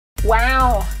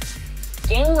Wow,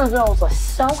 gamer girls are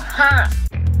so hot.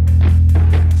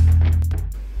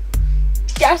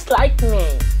 Just like me.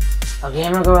 A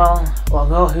gamer girl or a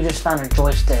girl who just found a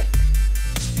joystick.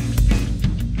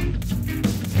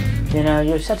 You know,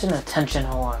 you're such an attention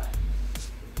whore.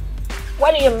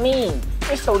 What do you mean?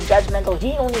 You're so judgmental,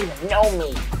 you don't even know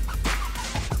me.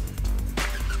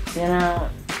 You know,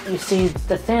 you see,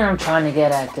 the thing I'm trying to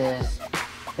get at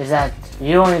is that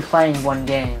you're only playing one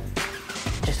game.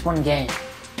 Just one game.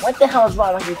 What the hell is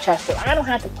wrong with you, Chester? I don't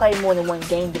have to play more than one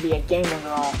game to be a gamer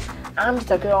girl. I'm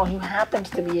just a girl who happens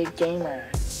to be a gamer.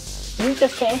 You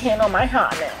just can't handle my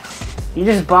hotness. You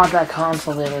just bought that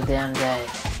console the other damn day.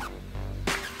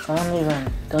 Don't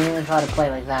even try to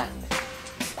play like that.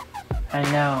 I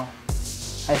know.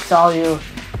 I saw you,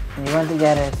 and you went to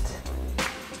get it.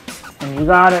 And you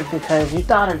got it because you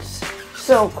thought it's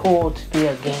so cool to be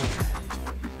a gamer.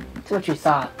 That's what you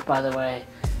thought, by the way.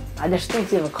 I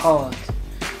distinctly recall it.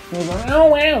 And you go,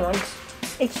 oh well,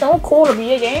 it's so cool to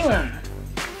be a gamer.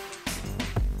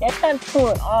 That's not true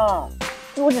at all.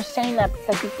 You were just saying that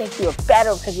because you think you're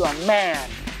better because you're a man.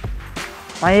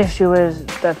 My issue is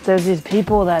that there's these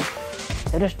people that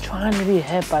they're just trying to be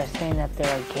hip by saying that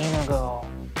they're a gamer girl.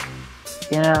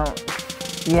 You know,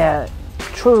 yeah,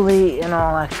 truly in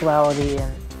all actuality,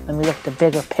 and when we look at the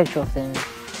bigger picture of things,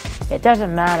 it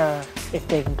doesn't matter if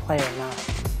they can play or not.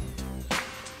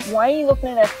 Why are you looking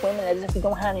at us women as if we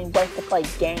don't have any right to play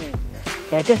games?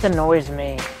 Yeah, it just annoys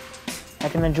me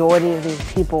that the majority of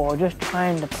these people are just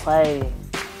trying to play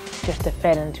just to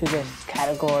fit into this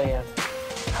category of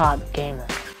hot gamer.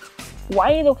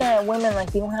 Why are you looking at women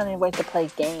like we don't have any right to play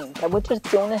games? That we're just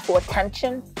doing this for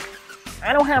attention?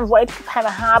 I don't have right to have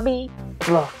a hobby?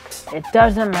 Look, it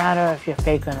doesn't matter if you're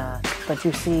fake or not, but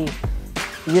you see,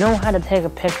 you don't have to take a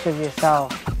picture of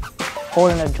yourself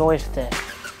holding a joystick.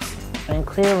 I mean,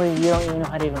 clearly you don't even know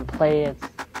how to even play it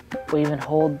or even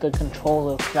hold the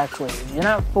controller correctly. You're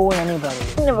not fooling anybody.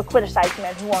 You never criticize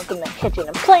men who aren't in the kitchen,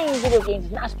 and playing video games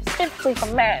is not specifically for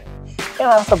men. There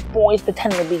are also boys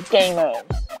pretending to be gamers.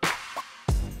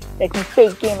 They can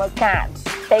fake gamer cats,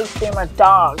 fake gamer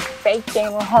dogs, fake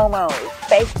gamer homos,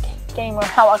 fake gamer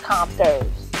helicopters.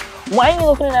 Why are you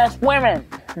looking at us women?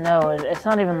 No, it's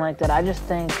not even like that. I just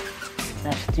think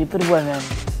that stupid women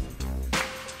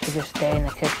should just stay in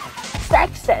the kitchen.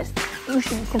 Sexist. You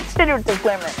should be considerate of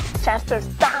women. Chester,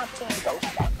 stop being so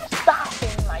sexist. Stop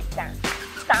being like that.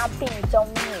 Stop being so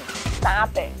mean.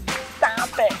 Stop it. Stop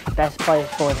it. Best place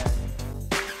for them.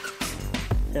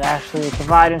 They're actually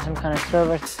providing some kind of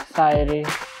service to society.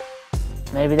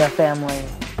 Maybe their family.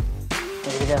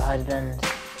 Maybe their husband.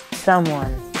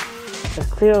 Someone. They're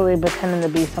clearly pretending to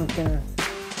be something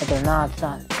that they're not.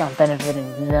 It's not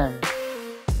benefiting them.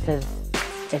 Because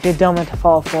if you're dumb enough to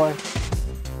fall for it,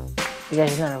 you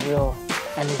guys are not a real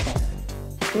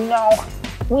anything. You know,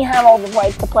 we have all the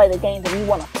rights to play the games that we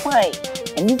want to play.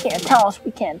 And you can't tell us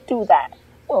we can't do that.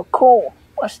 We're cool.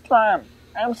 We're strong.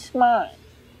 I'm smart.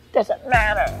 Doesn't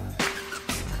matter.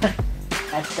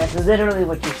 That's literally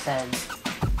what you said.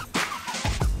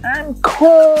 I'm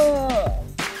cool.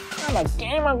 I'm a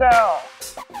gamer girl.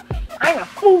 I'm a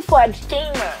full-fledged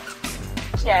gamer.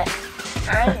 Yes,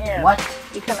 I am. What?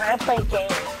 Because I play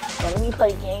games. When we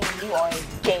play games, you are a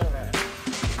gamer.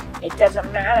 It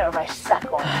doesn't matter if I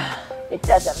suck or not. It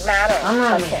doesn't matter if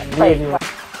I can't play. You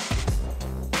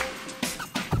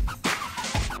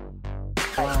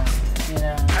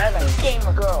know, I'm a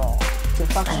gamer girl. you're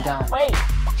fucking dumb. Wait,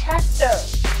 Chester.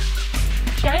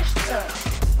 Chester.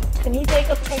 Can you take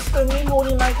a picture of me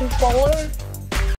holding my controller?